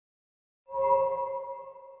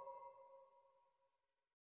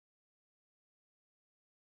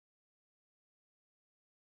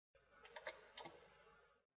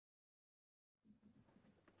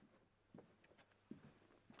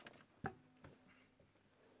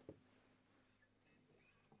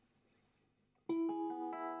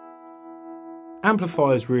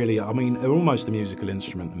Amplifiers really, I mean, are almost a musical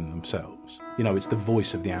instrument in themselves. You know, it's the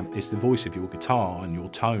voice of the amp, it's the voice of your guitar and your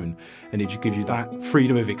tone, and it just gives you that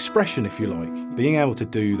freedom of expression, if you like. Being able to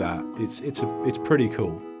do that, it's pretty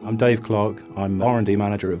cool. I'm Dave Clarke. I'm R&D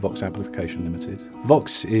manager at Vox Amplification Limited.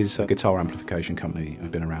 Vox is a guitar amplification company. I've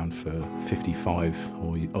been around for 55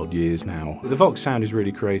 or odd years now. The Vox sound is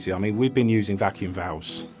really crazy. I mean, we've been using vacuum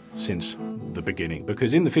valves since the beginning,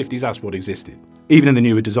 because in the 50s that's what existed. Even in the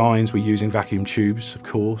newer designs we're using vacuum tubes, of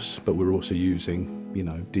course, but we're also using, you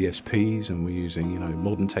know, DSPs, and we're using, you know,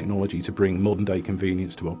 modern technology to bring modern day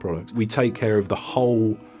convenience to our products. We take care of the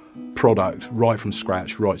whole product right from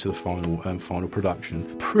scratch, right to the final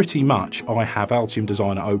production. Pretty much I have Altium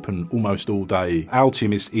Designer open almost all day.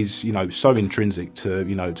 Altium is you know, so intrinsic to,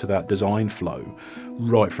 you know, to that design flow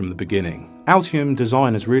right from the beginning. Altium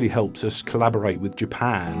Designer has really helped us collaborate with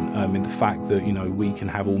Japan in the fact that, you know, we can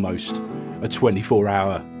have almost a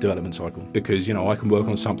 24-hour development cycle, because, you know, I can work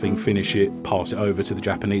on something, finish it, pass it over to the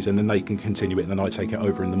Japanese, and then they can continue it, and then I take it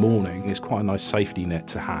over in the morning. It's quite a nice safety net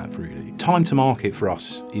to have, really. Time to market for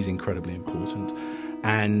us is incredibly important,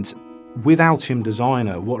 and with Altium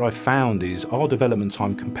Designer, what I've found is our development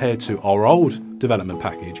time compared to our old development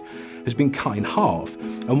package has been cut in half.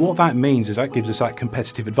 And what that means is that gives us that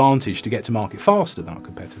competitive advantage to get to market faster than our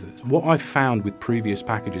competitors. What I've found with previous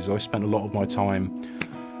packages, I spent a lot of my time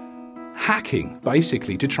hacking,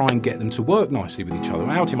 basically, to try and get them to work nicely with each other.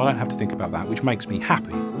 Altium, I don't have to think about that, which makes me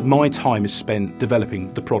happy. My time is spent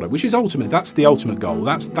developing the product, which is that's the ultimate goal.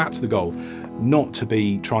 That's the goal, not to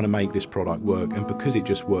be trying to make this product work. And because it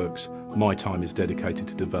just works, my time is dedicated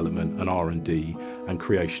to development and R&D and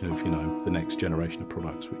creation of, you know, the next generation of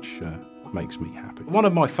products, which makes me happy. One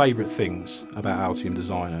of my favourite things about Altium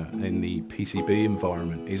Designer in the PCB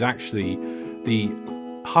environment is actually the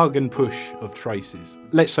hug and push of traces.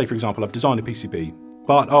 Let's say, for example, I've designed a PCB,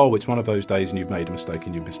 but it's one of those days and you've made a mistake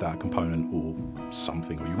and you've missed out a component or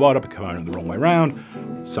something, or you wired up a component the wrong way around,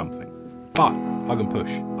 something. But hug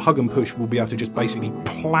and push will be able to just basically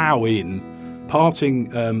plough in, parting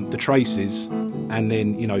the traces, and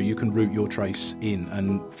then, you know, you can route your trace in.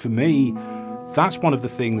 And for me, that's one of the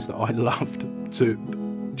things that I loved, to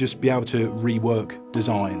just be able to rework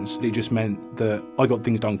designs. It just meant that I got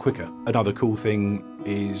things done quicker. Another cool thing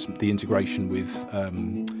is the integration with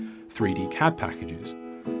 3D CAD packages,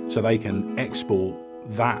 so they can export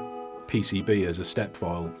that PCB as a step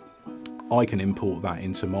file. I can import that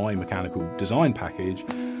into my mechanical design package,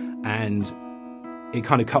 and it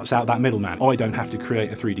kind of cuts out that middleman. I don't have to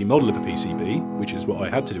create a 3D model of a PCB, which is what I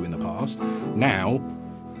had to do in the past. Now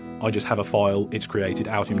I just have a file, it's created,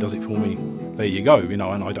 Altium does it for me. There you go, you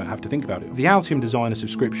know, and I don't have to think about it. The Altium Designer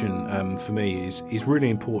subscription for me is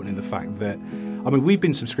really important in the fact that, I mean, we've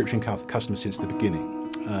been subscription customers since the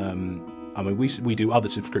beginning. I mean, we do other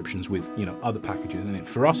subscriptions with, you know, other packages, and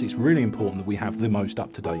for us it's really important that we have the most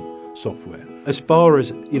up-to-date software. As far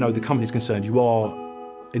as, you know, the company's concerned, you are,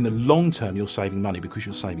 in the long term, you're saving money because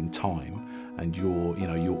you're saving time, and you're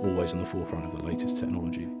always on the forefront of the latest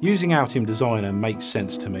technology. Using Altium Designer makes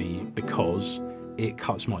sense to me because it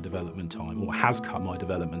cuts my development time, or has cut my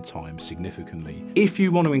development time significantly. If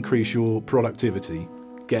you want to increase your productivity,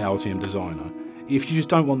 get Altium Designer. If you just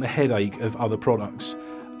don't want the headache of other products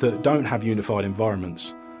that don't have unified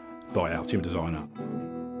environments, buy Altium Designer.